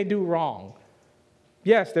 even when they do wrong.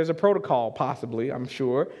 Yes, there's a protocol, possibly, I'm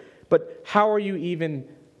sure, but how are you even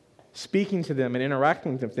speaking to them and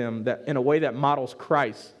interacting with them that in a way that models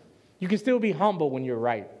Christ? You can still be humble when you're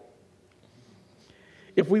right.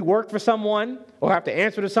 If we work for someone or have to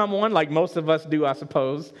answer to someone, like most of us do, I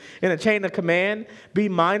suppose, in a chain of command, be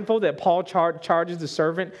mindful that Paul charges the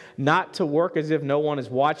servant not to work as if no one is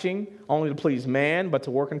watching, only to please man, but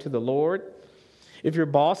to work unto the Lord. If your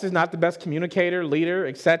boss is not the best communicator, leader,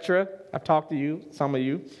 etc., I've talked to you, some of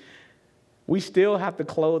you, we still have to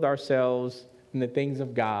clothe ourselves in the things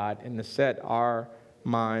of God and to set our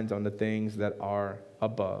minds on the things that are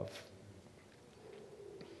above.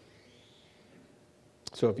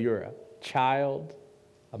 So if you're a child,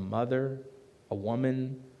 a mother, a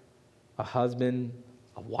woman, a husband,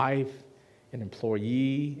 a wife, an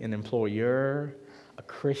employee, an employer, a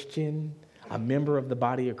Christian, a member of the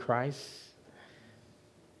body of Christ.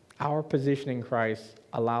 Our position in Christ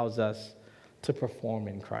allows us to perform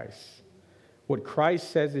in Christ. What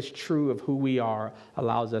Christ says is true of who we are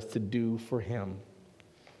allows us to do for him.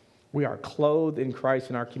 We are clothed in Christ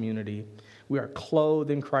in our community. We are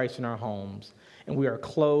clothed in Christ in our homes. And we are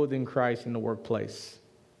clothed in Christ in the workplace.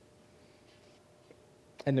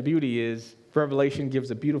 And the beauty is, Revelation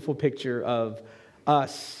gives a beautiful picture of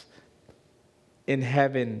us in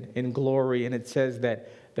heaven, in glory. And it says that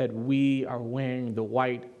we are wearing the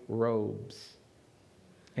white robes.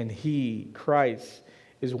 And he, Christ,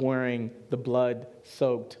 is wearing the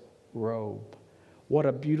blood-soaked robe. What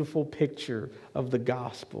a beautiful picture of the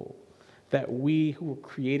gospel. That we who were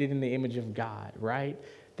created in the image of God, right?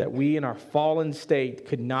 That we in our fallen state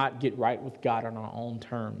could not get right with God on our own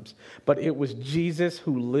terms. But it was Jesus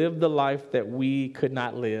who lived the life that we could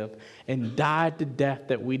not live and died the death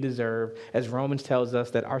that we deserve. As Romans tells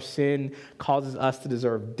us that our sin causes us to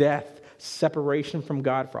deserve death, separation from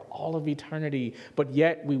God for all of eternity. But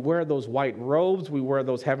yet we wear those white robes. We wear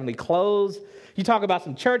those heavenly clothes. You talk about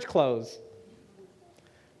some church clothes.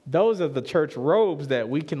 Those are the church robes that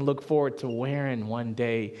we can look forward to wearing one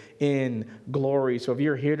day in glory. So if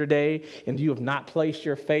you're here today and you have not placed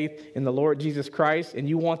your faith in the Lord Jesus Christ and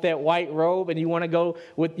you want that white robe and you want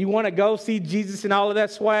to go see Jesus and all of that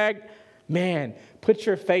swag, man, put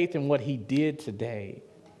your faith in what he did today.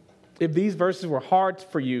 If these verses were hard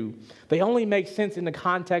for you, they only make sense in the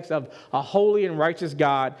context of a holy and righteous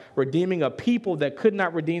God redeeming a people that could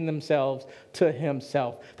not redeem themselves to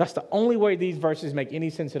himself. That's the only way these verses make any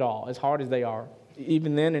sense at all, as hard as they are,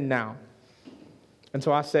 even then and now. And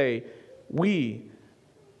so I say, we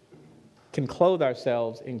can clothe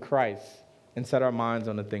ourselves in Christ and set our minds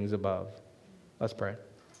on the things above. Let's pray.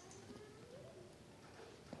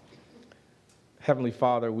 Heavenly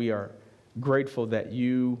Father, we are grateful that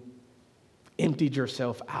you emptied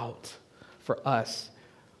yourself out for us,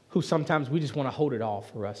 who sometimes we just want to hold it all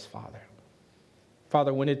for us, Father.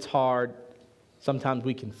 Father, when it's hard, sometimes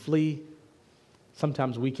we can flee.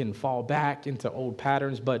 Sometimes we can fall back into old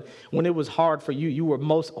patterns. But when it was hard for you, you were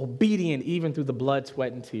most obedient even through the blood,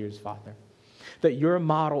 sweat, and tears, Father. That your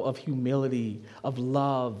model of humility, of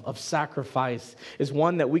love, of sacrifice is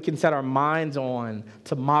one that we can set our minds on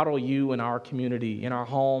to model you in our community, in our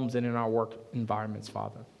homes, and in our work environments,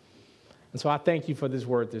 Father. And so I thank you for this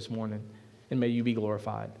word this morning, and may you be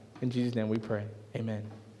glorified. In Jesus' name we pray.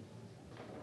 Amen.